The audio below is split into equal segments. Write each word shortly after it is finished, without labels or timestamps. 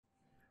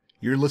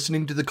You're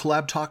listening to the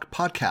Collab Talk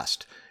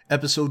podcast,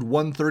 episode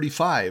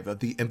 135 of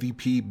the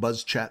MVP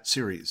Buzz Chat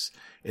series.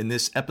 In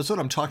this episode,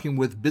 I'm talking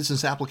with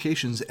Business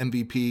Applications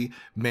MVP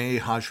May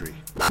Alhajri.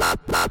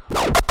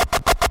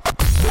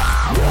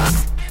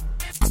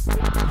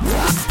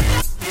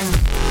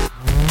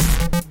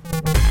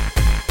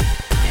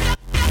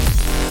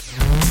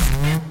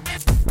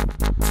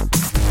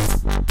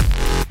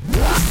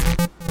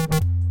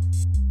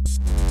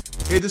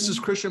 Hey, this is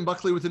Christian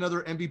Buckley with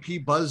another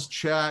MVP Buzz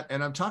Chat,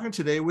 and I'm talking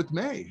today with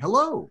May.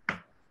 Hello.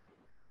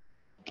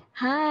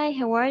 Hi,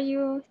 how are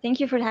you?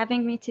 Thank you for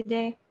having me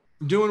today.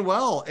 I'm doing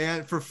well.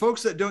 And for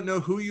folks that don't know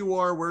who you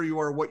are, where you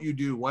are, what you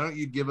do, why don't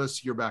you give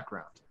us your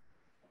background?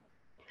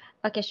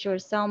 Okay, sure.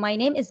 So my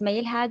name is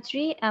May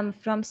Alhajri. I'm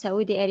from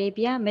Saudi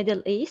Arabia,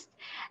 Middle East.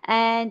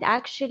 And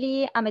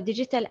actually, I'm a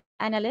digital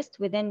analyst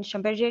within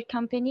Schlumberger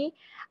company.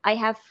 I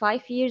have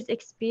 5 years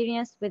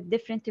experience with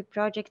different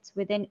projects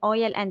within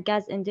oil and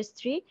gas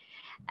industry.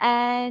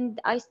 And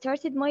I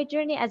started my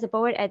journey as a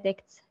power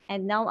addict.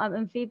 And now I'm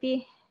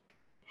MVP.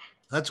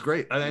 That's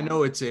great. And I Yeah.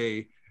 know it's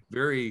a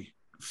very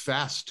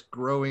fast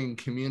growing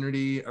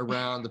community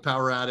around the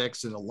power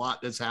addicts and a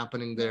lot that's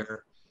happening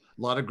there.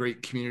 A lot of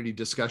great community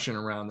discussion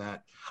around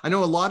that. I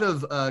know a lot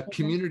of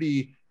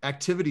community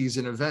activities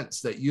and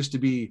events that used to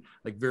be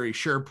like very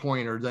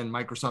SharePoint or then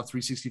Microsoft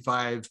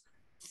 365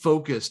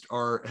 focused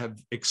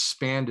have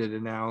expanded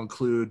and now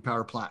include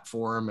Power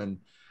Platform. And,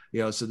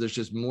 so there's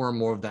just more and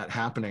more of that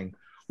happening.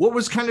 What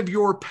was kind of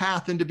your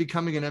path into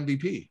becoming an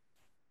MVP?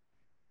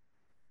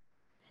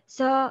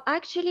 So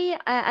actually,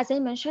 as I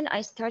mentioned,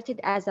 I started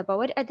as a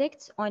power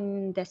addict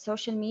on the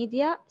social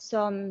media.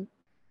 So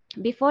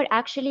before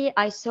actually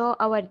I saw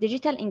our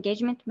digital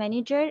engagement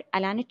manager,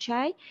 Alan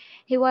Chai.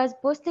 He was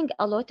posting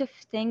a lot of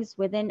things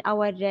within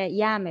our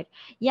Yammer.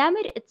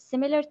 Yammer, it's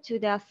similar to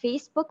the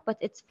Facebook, but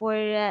it's for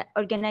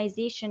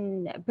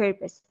organization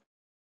purpose.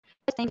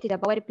 To the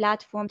Power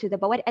Platform, to the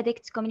Power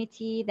Addicts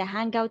community, the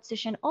Hangout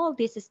session, all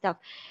this stuff.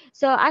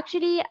 So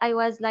actually, I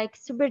was like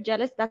super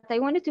jealous that I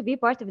wanted to be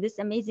part of this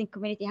amazing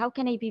community. How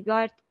can I be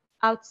part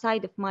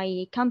outside of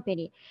my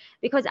company?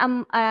 Because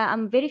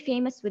I'm very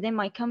famous within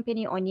my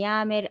company on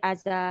Yammer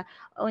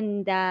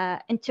on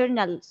the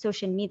internal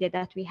social media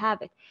that we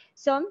have it.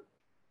 So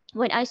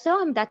when I saw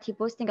him that he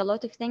posting a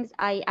lot of things,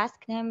 I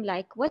asked him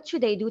like, what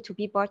should I do to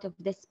be part of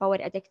this Power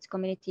Addicts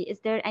community? Is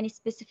there any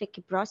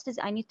specific process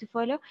I need to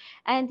follow?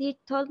 And he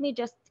told me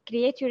just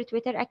create your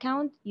Twitter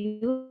account,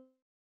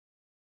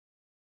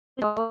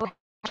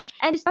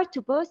 and start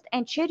to post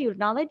and share your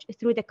knowledge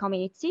through the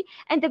community,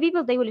 and the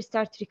people they will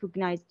start to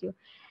recognize you.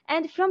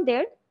 And from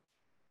there,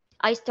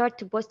 I start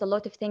to post a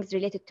lot of things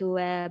related to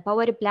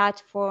Power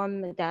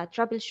Platform, the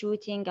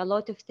troubleshooting, a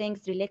lot of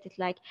things related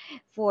like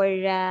for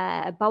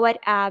Power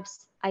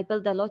Apps. I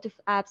build a lot of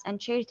apps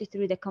and share it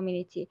through the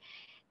community.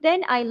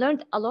 Then I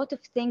learned a lot of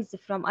things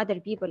from other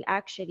people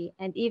actually,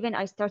 and even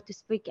I start to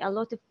speak a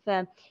lot of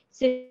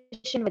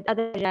session with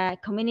other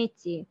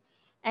community.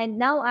 And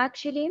now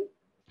actually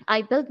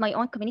I built my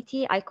own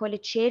community. I call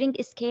it Sharing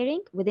is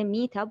Caring within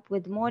Meetup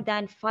with more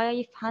than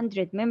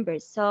 500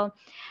 members. So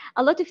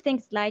a lot of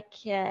things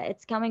like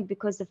it's coming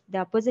because of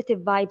the positive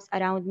vibes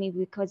around me,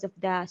 because of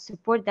the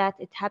support that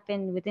it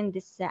happened within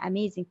this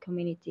amazing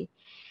community.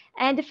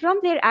 And from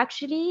there,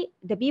 actually,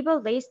 the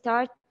people they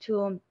start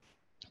to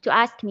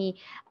ask me,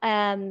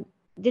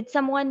 did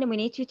someone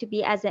nominate you to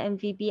be as an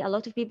MVP? A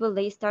lot of people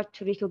they start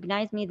to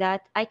recognize me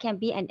that I can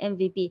be an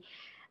MVP.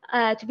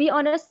 To be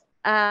honest,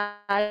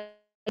 I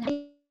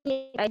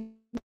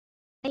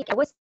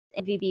was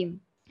MVP.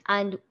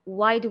 And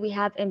why do we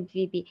have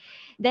MVP?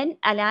 Then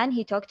Alan,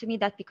 he talked to me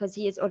that because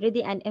he is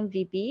already an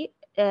MVP,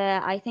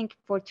 I think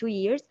for 2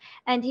 years,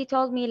 and he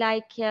told me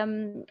like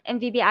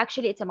MVP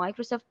actually it's a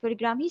Microsoft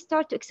program. He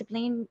started to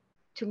explain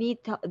to me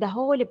the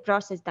whole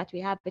process that we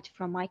have it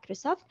from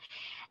Microsoft,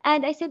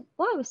 and I said,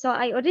 wow, so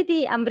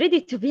I'm ready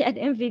to be an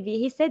MVP.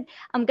 He said,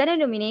 I'm gonna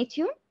nominate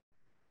you,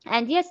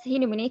 and yes, he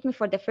nominated me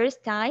for the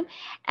first time,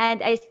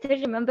 and I still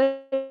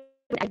remember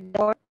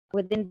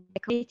within the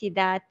community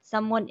that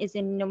someone is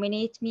in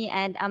nominate me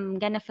and I'm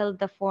gonna fill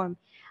the form.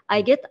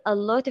 I get a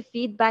lot of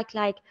feedback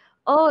like,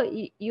 oh,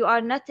 you are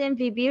not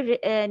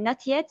MVP,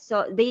 not yet.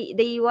 So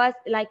they was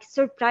like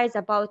surprised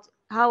about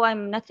how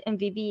I'm not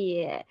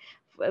MVP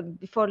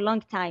for a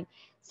long time.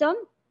 So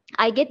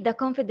I get the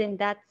confidence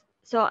that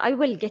so I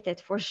will get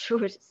it for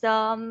sure.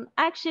 So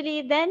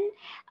actually then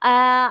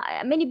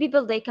many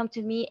people they come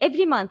to me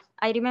every month.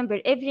 I remember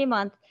every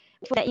month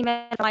for the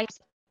email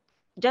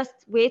just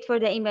wait for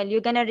the email, you're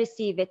gonna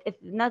receive it, if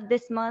not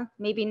this month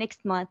maybe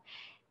next month,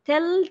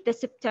 till the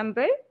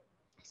September.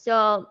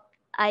 So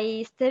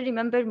I still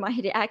remember my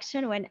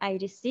reaction when I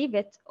received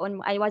it.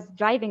 I was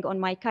driving on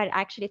my car,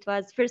 actually it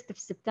was 1st of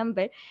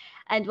September,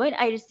 and when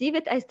I received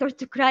it I started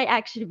to cry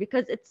actually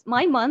because it's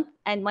my month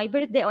and my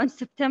birthday on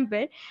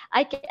September.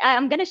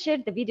 I'm gonna share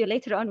the video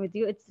later on with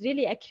you. It's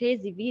really a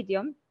crazy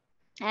video,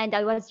 and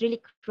I was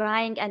really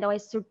crying and I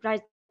was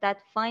surprised that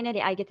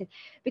finally I get it,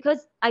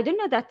 because I don't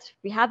know that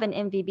we have an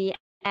MVP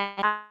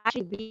And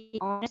actually, be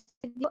honest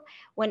with you,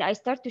 when I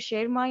start to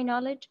share my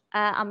knowledge,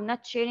 I'm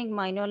not sharing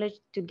my knowledge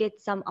to get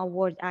some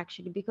award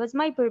actually, because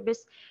my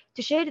purpose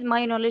to share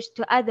my knowledge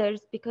to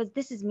others, because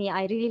this is me.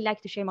 I really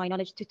like to share my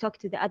knowledge, to talk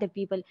to the other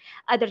people,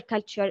 other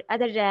culture,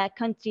 other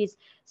countries.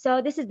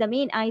 So this is the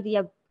main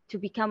idea, to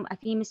become a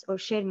famous or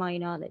share my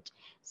knowledge.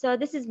 So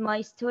this is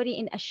my story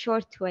in a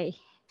short way.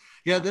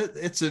 Yeah,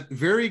 it's a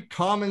very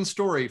common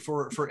story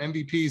for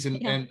MVPs,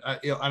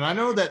 Yeah, and I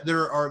know that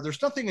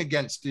there's nothing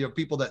against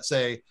people that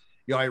say,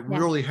 I yeah,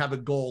 really have a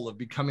goal of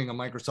becoming a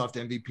Microsoft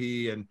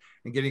MVP and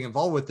getting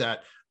involved with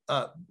that.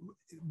 Uh,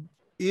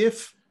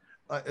 if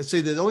I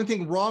say the only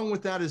thing wrong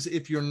with that is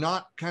if you're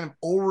not kind of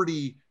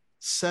already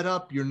set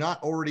up, you're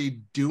not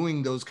already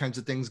doing those kinds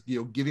of things,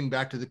 giving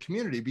back to the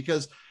community,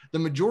 because the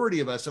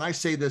majority of us, and I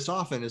say this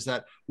often, is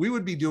that we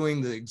would be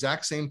doing the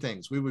exact same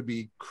things. We would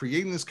be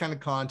creating this kind of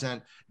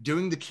content,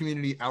 doing the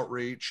community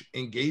outreach,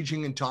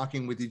 engaging and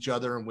talking with each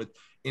other, and with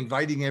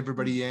inviting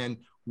everybody in,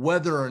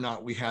 whether or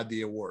not we had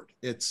the award.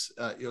 It's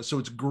so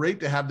it's great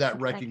to have that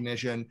exactly.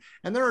 recognition,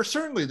 and there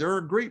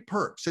are great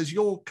perks, as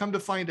you'll come to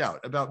find out,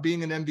 about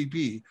being an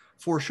MVP.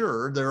 For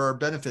sure, there are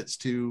benefits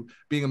to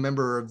being a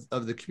member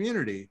of the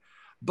community,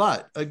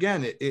 but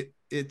again,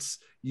 it's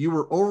you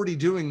were already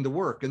doing the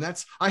work. And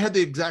I had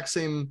the exact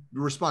same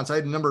response. I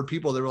had a number of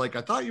people that were like,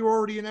 I thought you were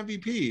already an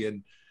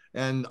MVP.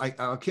 And I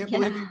can't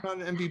believe Yeah. you're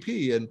not an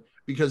MVP. And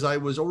because I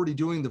was already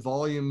doing the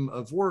volume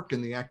of work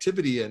and the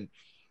activity.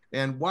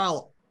 And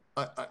while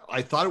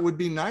I thought it would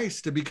be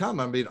nice to become,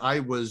 I mean, I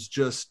was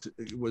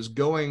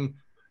going,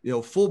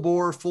 full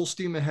bore, full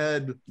steam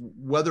ahead,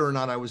 whether or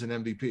not I was an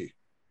MVP.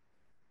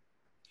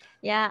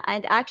 Yeah,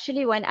 and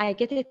actually, when I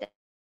get it,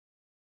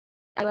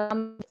 I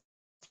welcome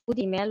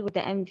Saudi email with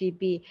the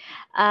MVP.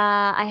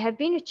 I have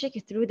been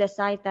checking through the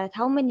site that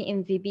how many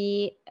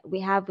MVP we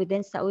have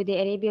within Saudi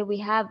Arabia. We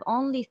have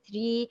only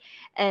three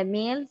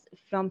males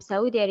from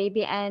Saudi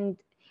Arabia, and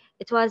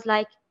it was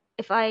like,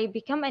 if I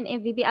become an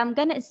MVP, I'm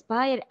gonna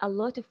inspire a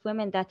lot of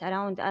women that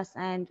around us,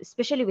 and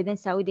especially within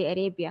Saudi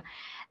Arabia.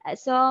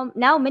 So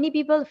now many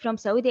people from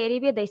Saudi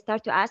Arabia, they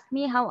start to ask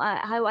me how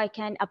I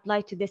can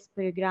apply to this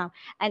program,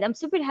 and I'm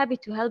super happy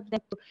to help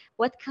them to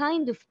what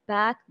kind of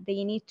path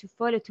they need to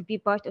follow to be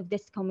part of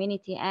this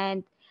community,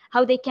 and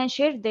how they can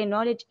share their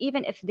knowledge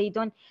even if they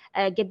don't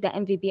get the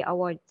MVP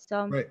award.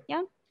 So Right.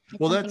 yeah, it's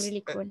Well, something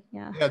really cool.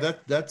 Yeah. yeah,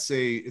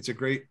 it's a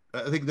great,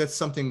 I think that's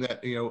something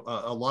that,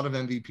 a lot of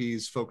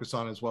MVPs focus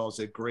on as well. As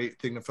a great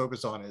thing to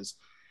focus on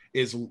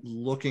is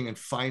looking and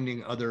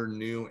finding other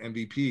new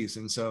MVPs.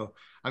 And so,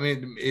 I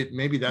mean,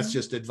 maybe that's Mhm.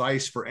 just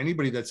advice for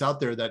anybody that's out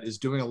there that is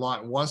doing a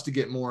lot and wants to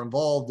get more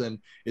involved and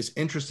is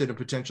interested in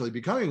potentially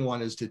becoming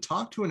one, is to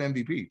talk to an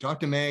MVP, talk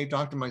to May,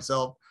 talk to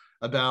myself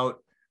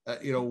about,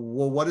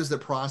 well, what is the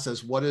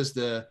process? What is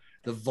the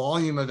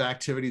volume of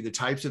activity, the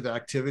types of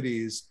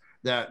activities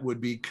that would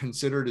be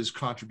considered as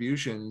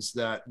contributions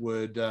that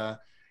would,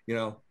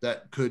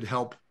 that could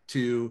help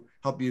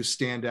you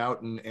stand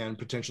out and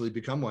potentially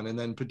become one, and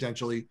then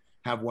potentially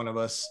have one of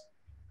us,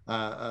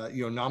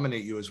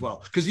 nominate you as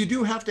well. Because you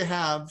do have to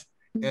have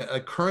a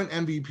current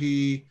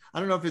MVP. I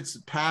don't know if it's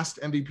past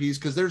MVPs,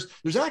 because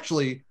there's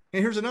actually,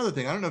 and here's another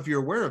thing. I don't know if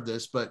you're aware of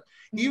this, but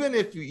even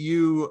if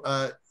you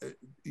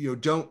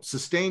don't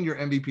sustain your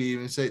MVP,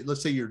 and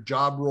let's say your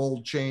job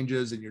role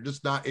changes and you're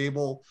just not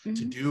able to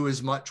Mhm. do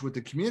as much with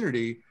the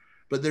community,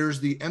 but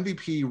there's the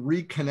MVP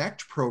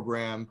Reconnect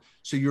program,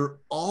 so you're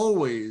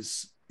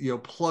always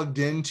plugged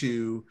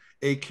into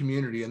a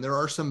community, and there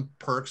are some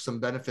perks, some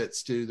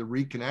benefits to the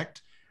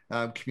Reconnect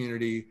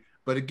community.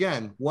 But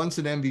again, once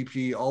an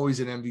MVP, always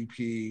an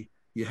MVP.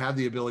 You have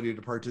the ability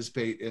to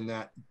participate in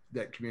that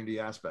community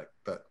aspect.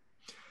 But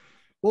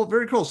well,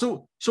 very cool.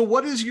 So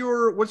what's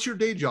your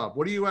day job?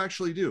 What do you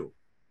actually do?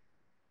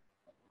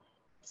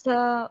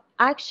 So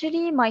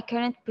actually, my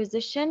current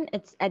position,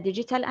 it's a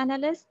digital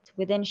analyst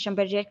within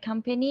Schlumberger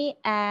company,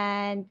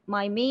 and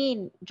my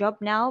main job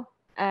now,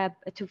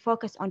 to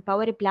focus on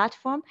Power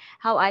Platform,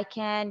 how I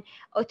can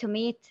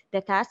automate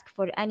the task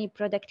for any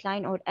product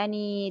line or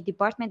any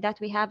department that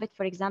we have it.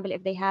 For example,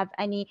 if they have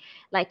any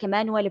like a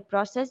manual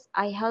process,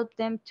 I help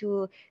them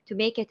to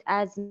make it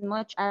as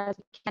much as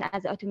we can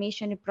as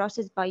automation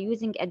process by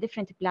using a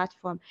different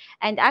platform.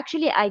 And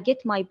actually, I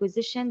get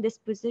this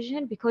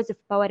position because of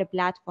Power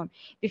Platform.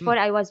 Hmm. Before,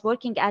 I was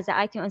working as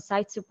a IT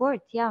on-site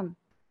support. Yeah.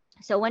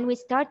 So when we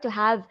start to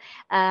have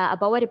a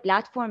Power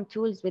Platform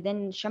tools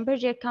within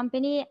Schlumberger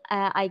company,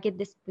 I get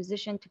this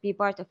position to be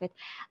part of it.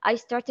 I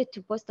started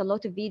to post a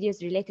lot of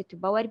videos related to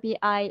Power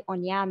BI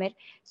on Yammer.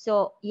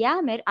 So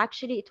Yammer,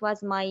 actually, it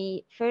was my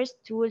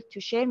first tool to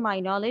share my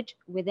knowledge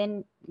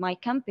within my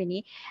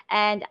company.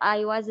 And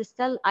I was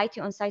still IT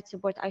on-site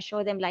support. I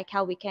show them like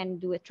how we can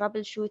do a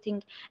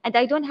troubleshooting. And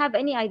I don't have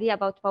any idea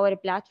about Power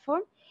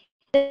Platform.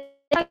 Then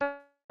I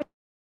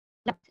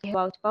started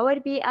about Power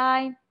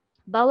BI,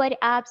 Power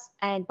Apps,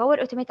 and Power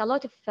Automate, a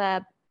lot of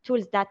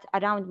tools that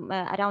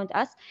around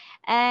us.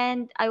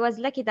 And I was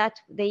lucky that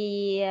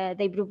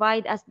they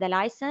provide us the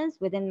license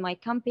within my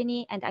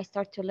company, and I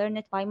start to learn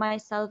it by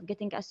myself,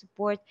 getting a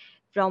support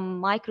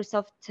from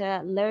Microsoft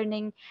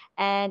Learning,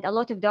 and a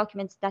lot of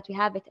documents that we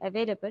have it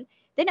available.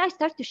 Then I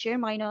start to share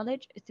my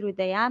knowledge through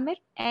the Yammer,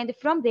 and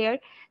from there,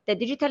 the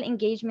digital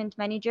engagement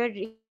manager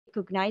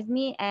recognized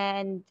me,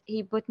 and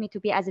he put me to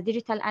be as a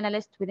digital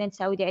analyst within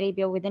Saudi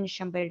Arabia within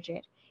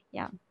Schlumberger.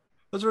 Yeah.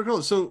 That's very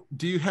cool. So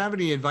do you have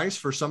any advice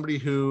for somebody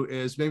who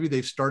is maybe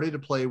they've started to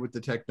play with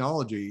the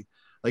technology?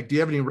 Like, do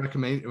you have any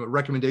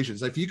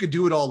recommendations? If you could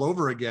do it all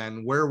over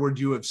again, where would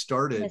you have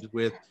started Yes.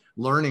 with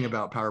learning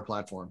about Power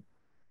Platform?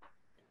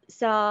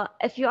 So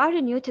if you are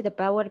new to the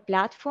Power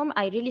Platform,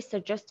 I really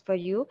suggest for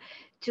you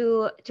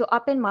to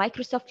open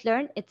Microsoft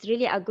Learn. It's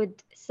really a good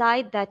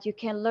site that you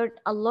can learn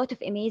a lot of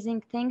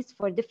amazing things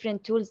for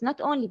different tools,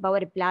 not only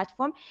Power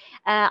Platform.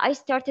 I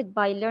started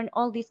by learn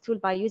all these tools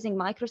by using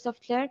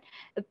Microsoft Learn.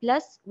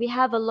 Plus, we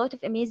have a lot of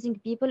amazing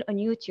people on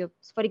YouTube.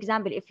 So for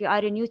example, if you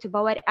are new to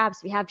Power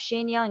Apps, we have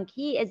Shane Young.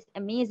 He is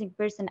amazing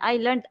person. I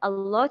learned a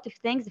lot of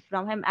things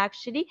from him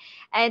actually,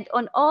 and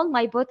on all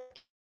my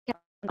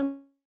podcasts.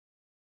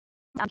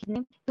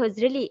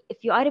 Because really,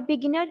 if you are a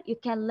beginner, you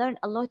can learn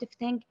a lot of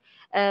things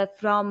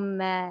from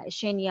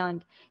Shane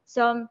Young.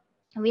 So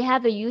we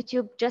have a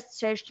YouTube, just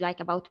search like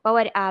about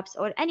Power Apps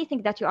or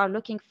anything that you are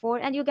looking for,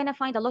 and you're gonna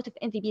find a lot of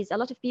MVPs. A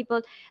lot of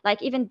people,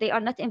 like even they are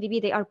not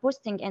MVP, they are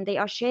posting and they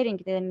are sharing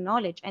their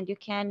knowledge, and you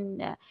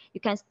can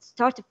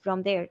start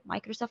from there.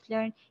 Microsoft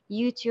Learn,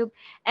 YouTube,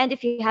 and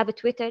if you have a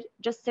Twitter,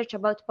 just search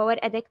about Power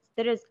Addicts.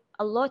 There is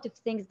a lot of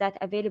things that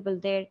available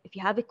there. If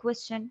you have a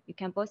question, you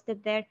can post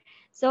it there.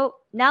 So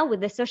now with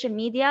the social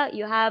media,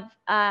 you have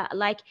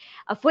like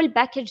a full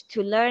package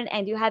to learn,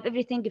 and you have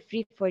everything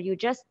free for you.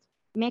 Just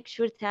make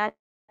sure that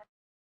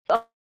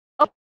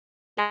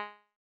an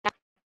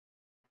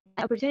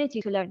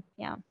opportunity to learn.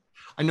 Yeah.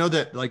 I know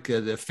that like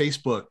the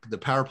Facebook, the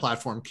Power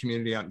Platform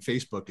community out in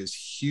Facebook is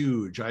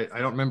huge. I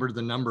don't remember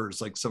the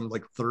numbers, like some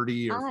like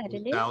 30 or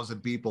Really?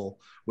 40,000 people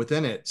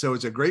within it. So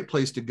it's a great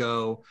place to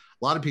go.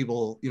 A lot of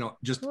people,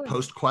 just Cool.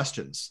 post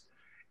questions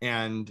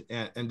and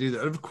do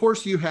that. Of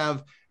course, you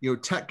have,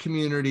 tech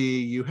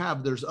community,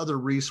 there's other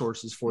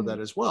resources for that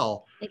as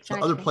well. So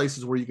other Exactly.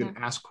 places where you Yeah. can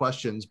ask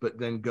questions, but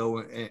then go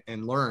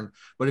and learn.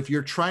 But if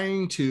you're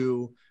trying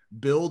to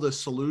build a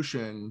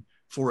solution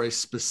for a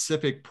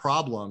specific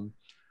problem,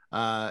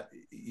 uh,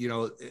 you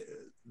know,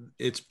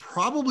 it's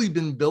probably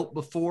been built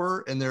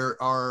before, and there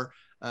are,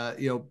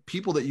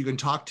 people that you can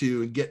talk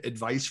to and get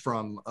advice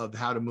from of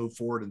how to move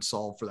forward and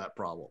solve for that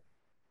problem.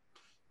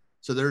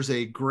 So there's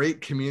a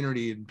great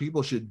community, and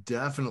people should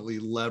definitely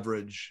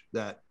leverage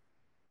that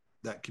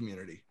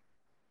community.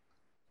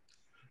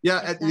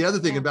 Yeah. The other Exactly.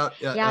 thing Yeah. about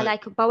Yeah.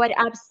 Like Power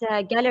Apps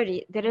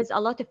Gallery, there is a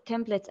lot of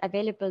templates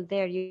available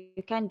there.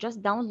 You can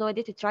just download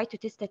it to try to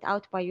test it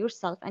out by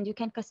yourself, and you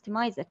can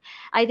customize it.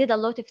 I did a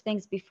lot of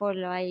things before,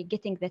 like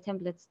getting the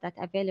templates that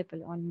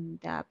available on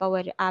the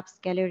Power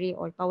Apps Gallery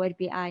or Power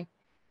BI.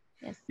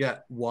 Yes. yeah,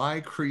 why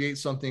create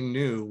something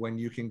new when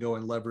you can go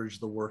and leverage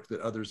the work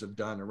that others have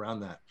done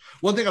around that?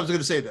 One thing I was going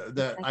to say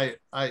that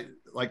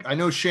Exactly. I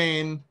know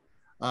Shane,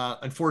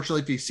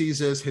 unfortunately, if he sees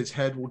this, his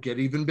head will get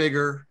even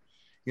bigger,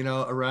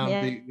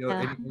 around being,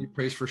 Yeah. any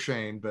praise for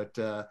Shane, but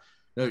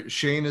no,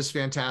 Shane is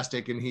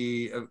fantastic. And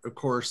he, of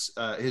course,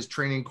 his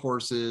training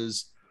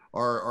courses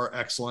are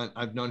excellent.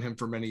 I've known him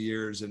for many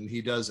years, and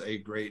he does a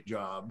great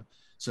job.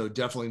 So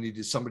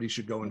definitely somebody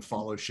should go and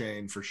follow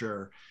Shane for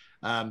sure.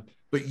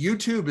 But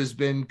YouTube has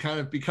been kind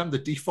of become the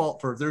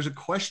default for if there's a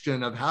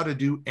question of how to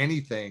do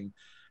anything,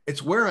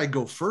 it's where I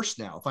go first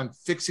now. If I'm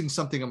fixing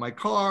something in my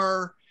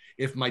car,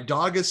 if my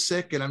dog is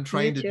sick and I'm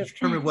trying to YouTube.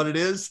 determine what it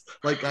is,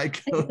 like I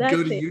go to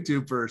Exactly.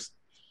 YouTube first.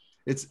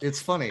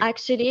 It's funny.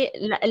 Actually,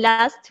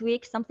 last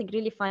week something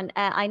really fun.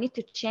 I need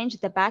to change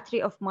the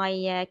battery of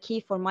my key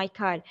for my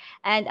car,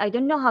 and I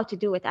don't know how to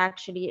do it.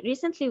 Actually,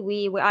 recently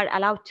we are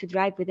allowed to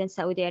drive within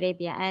Saudi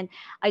Arabia, and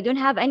I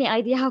don't have any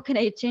idea how can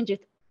I change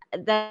it.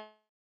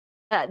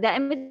 The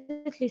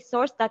immediately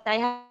source that I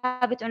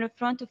have it on in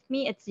front of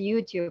me, it's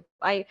YouTube.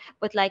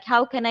 But like,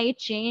 how can I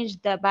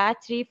change the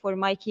battery for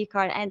my key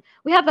car? And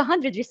we have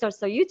 100 resources,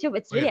 so YouTube,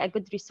 it's really Oh a yeah.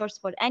 good resource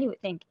for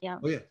anything. Yeah.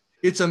 Oh yeah.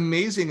 It's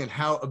amazing and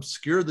how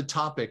obscure the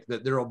topic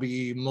that there will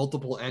be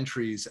multiple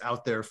entries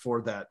out there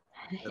for that,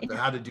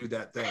 how to do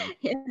that thing.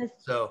 Yes.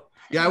 So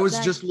yeah, I was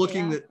just Exactly.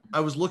 looking Yeah. that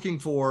I was looking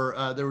for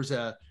there was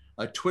a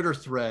Twitter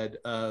thread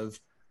of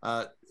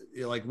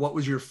like what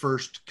was your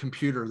first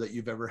computer that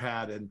you've ever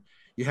had, and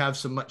you have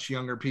some much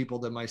younger people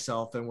than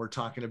myself, and we're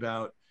talking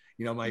about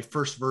my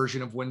first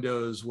version of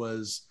Windows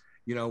was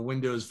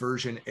Windows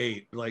version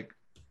 8, like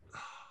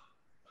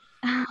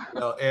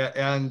but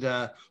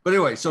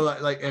anyway, so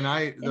like, and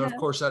of Yeah.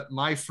 course that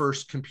my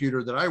first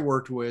computer that I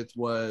worked with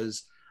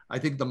was, I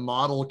think the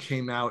model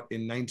came out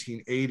in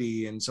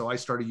 1980, and so I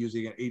started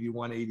using an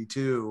 81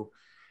 82,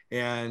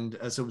 and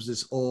so it was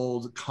this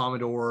old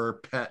Commodore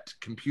PET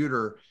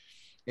computer.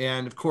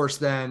 And of course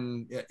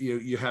then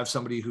you have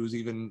somebody who's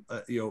even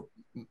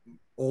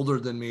older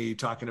than me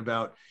talking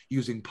about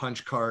using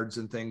punch cards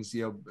and things,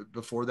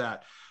 before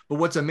that. But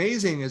what's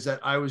amazing is that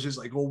I was just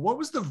like, well, what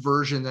was the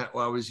version that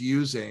I was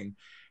using?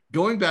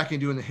 Going back and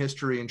doing the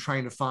history and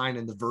trying to find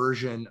in the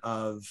version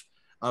of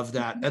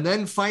that, and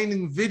then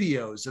finding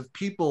videos of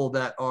people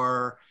that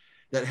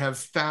have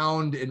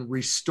found and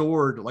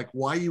restored, like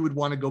why you would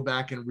want to go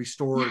back and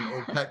restore an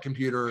old pet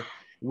computer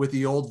with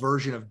the old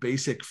version of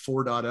BASIC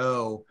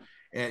 4.0.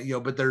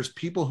 And, but there's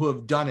people who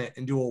have done it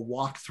and do a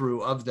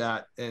walkthrough of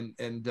that.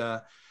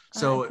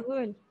 So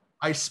cool.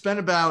 I spent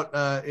about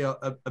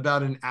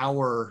an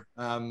hour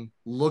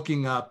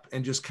looking up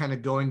and just kind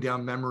of going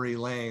down memory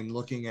lane,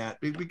 looking at,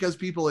 because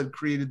people had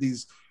created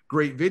these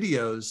great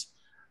videos.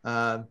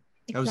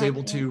 Exactly. I was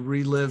able to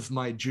relive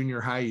my junior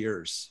high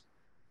years.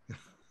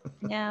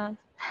 Yeah.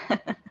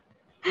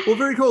 Well,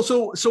 very cool.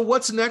 So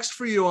what's next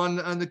for you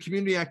on the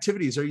community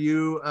activities? Are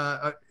you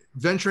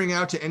venturing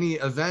out to any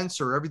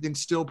events, or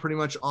everything's still pretty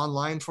much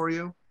online for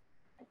you?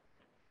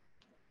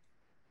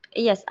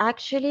 Yes,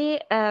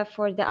 actually,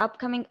 for the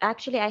upcoming,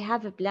 actually, I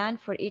have a plan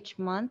for each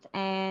month,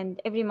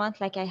 and every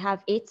month, like I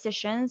have 8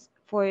 sessions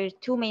for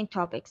 2 main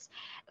topics.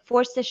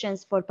 4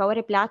 sessions for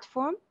Power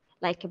Platform,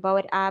 like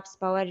Power Apps,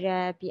 Power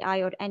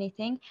BI, or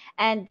anything,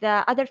 and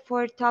the other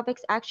 4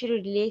 topics actually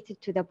related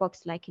to the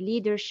books, like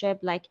leadership.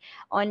 Like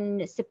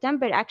on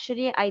September,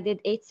 actually, I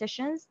did 8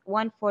 sessions,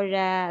 one for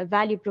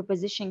Value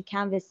Proposition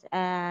Canvas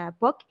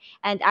book,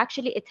 and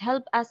actually, it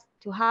helped us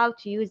to how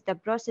to use the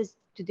process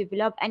to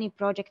develop any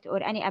project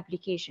or any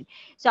application.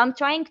 So I'm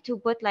trying to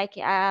put like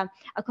a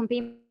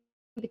campaign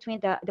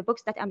between the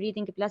books that I'm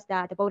reading plus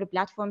the Power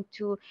Platform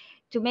to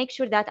make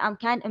sure that I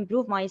can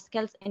improve my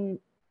skills in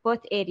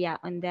both area,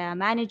 on the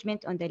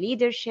management, on the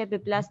leadership,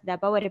 plus the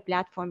Power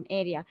Platform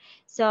area.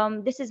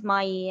 So this is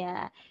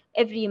my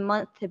every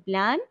month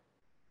plan.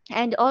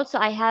 And also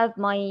I have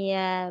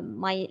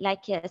my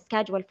like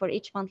schedule for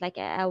each month, like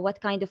what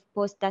kind of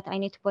post that I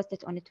need to post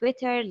it on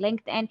Twitter,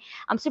 LinkedIn.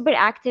 I'm super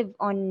active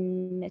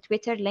on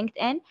Twitter,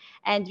 LinkedIn,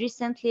 and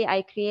recently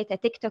I create a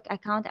TikTok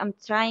account. I'm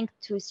trying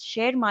to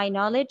share my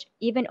knowledge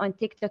even on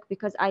TikTok,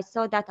 because I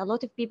saw that a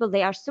lot of people,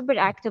 they are super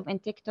active in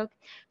TikTok.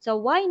 So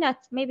why not,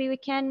 maybe we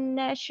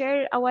can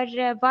share our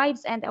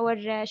vibes and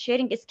our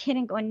sharing is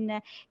caring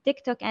on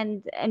TikTok,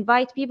 and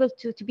invite people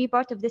to be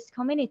part of this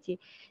community.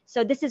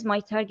 So this is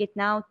my target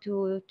now,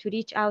 to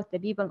reach out the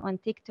people on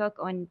TikTok,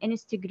 on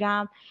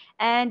Instagram,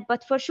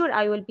 but for sure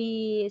I will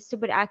be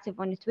super active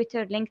on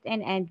Twitter,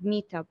 LinkedIn, and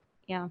Meetup.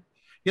 Yeah.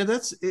 Yeah,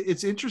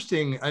 it's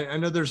interesting. I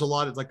know there's a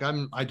lot of like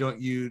I don't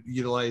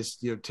utilize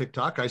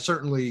TikTok. I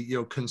certainly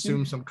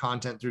consume some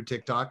content through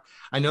TikTok.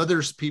 I know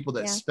there's people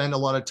that spend a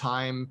lot of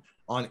time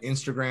on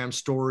Instagram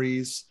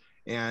stories,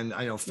 and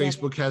I know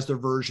Facebook has their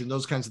version,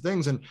 those kinds of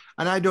things. And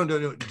I don't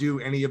do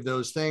any of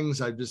those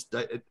things. I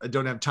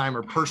don't have time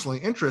or personally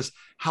interest.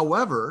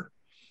 However,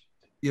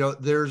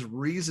 there's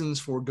reasons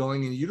for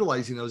going and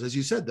utilizing those. As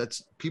you said,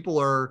 that's people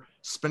are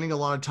spending a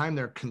lot of time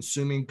there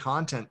consuming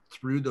content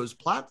through those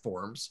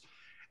platforms.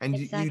 And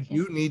you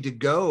do need to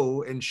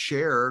go and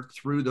share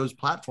through those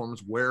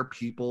platforms where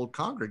people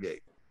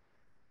congregate.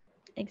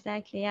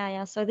 Exactly.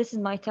 Yeah. So this is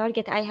my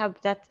target. I have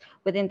that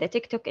within the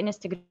TikTok,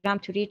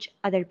 Instagram, to reach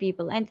other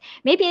people. And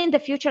maybe in the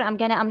future, I'm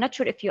not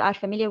sure if you are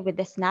familiar with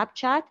the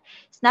Snapchat.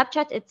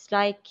 Snapchat, it's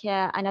like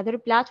another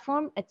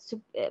platform. It's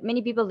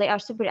many people, they are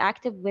super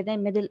active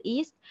within Middle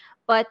East,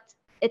 but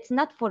it's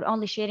not for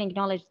only sharing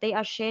knowledge. They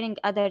are sharing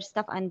other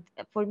stuff. And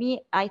for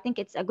me, I think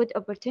it's a good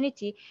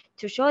opportunity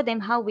to show them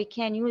how we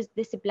can use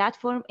this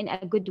platform in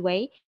a good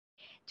way,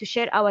 to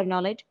share our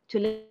knowledge, to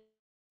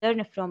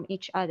learn from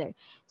each other.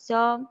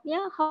 So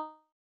yeah,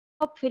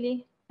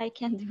 hopefully I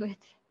can do it.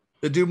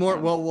 To do more.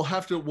 Well,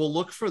 we'll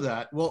look for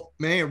that. Well,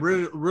 May, I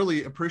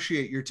really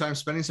appreciate your time,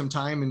 spending some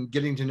time and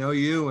getting to know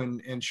you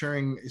and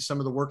sharing some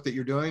of the work that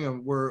you're doing.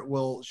 And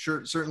we'll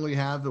certainly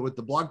have with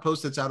the blog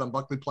post that's out on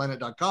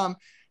buckleyplanet.com.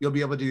 You'll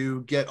be able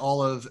to get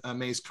all of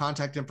May's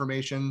contact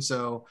information.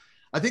 So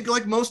I think,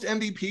 like most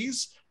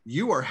MVPs,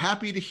 you are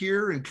happy to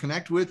hear and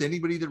connect with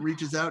anybody that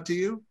reaches out to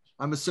you,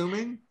 I'm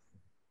assuming.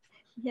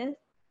 Yes.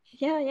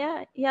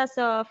 Yeah.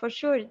 So for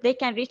sure, they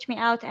can reach me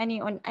out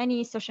on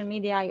any social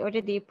media. I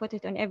already put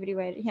it on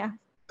everywhere. Yeah.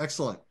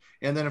 Excellent.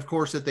 And then, of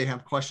course, if they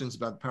have questions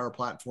about the Power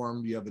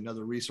Platform, you have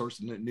another resource,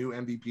 a new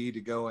MVP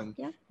to go and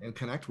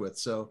connect with.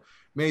 So,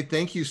 May,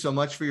 thank you so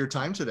much for your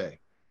time today.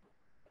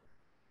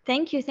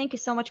 Thank you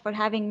so much for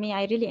having me.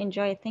 I really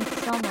enjoyed it. Thank you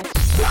so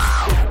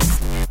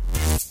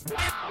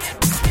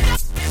much.